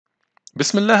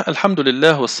بسم الله، الحمد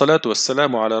لله، والصلاة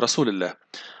والسلام على رسول الله.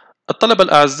 الطلبة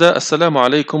الأعزاء، السلام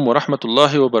عليكم ورحمة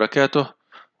الله وبركاته،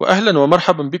 وأهلا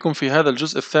ومرحبا بكم في هذا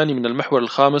الجزء الثاني من المحور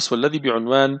الخامس، والذي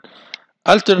بعنوان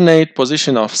Alternate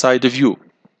Position of Side View.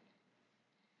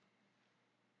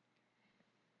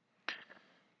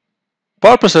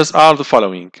 Purposes are the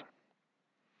following: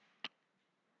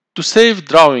 to save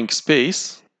drawing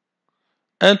space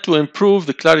and to improve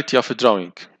the clarity of a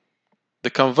drawing. The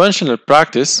conventional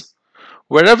practice,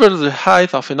 wherever the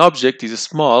height of an object is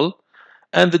small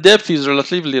and the depth is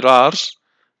relatively large,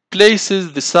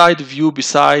 places the side view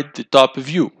beside the top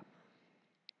view.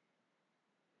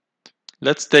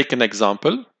 Let's take an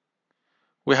example.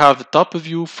 We have the top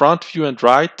view, front view, and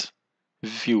right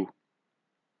view.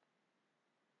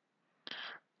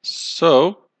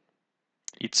 So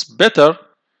it's better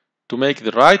to make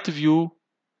the right view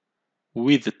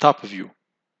with the top view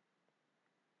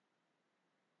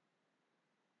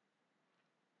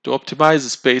to optimize the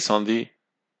space on the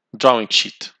drawing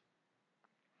sheet.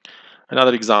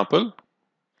 Another example,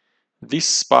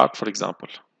 this part, for example.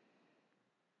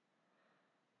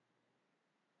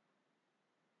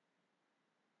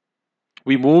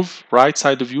 We move right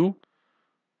side view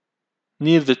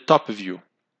near the top view.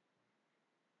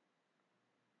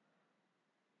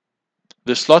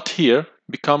 The slot here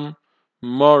become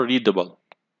more readable.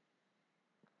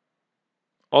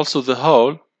 Also, the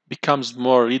hole becomes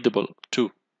more readable too.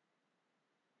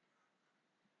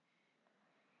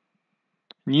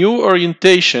 New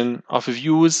orientation of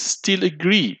views still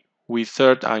agree with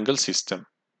third angle system.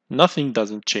 Nothing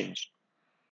doesn't change.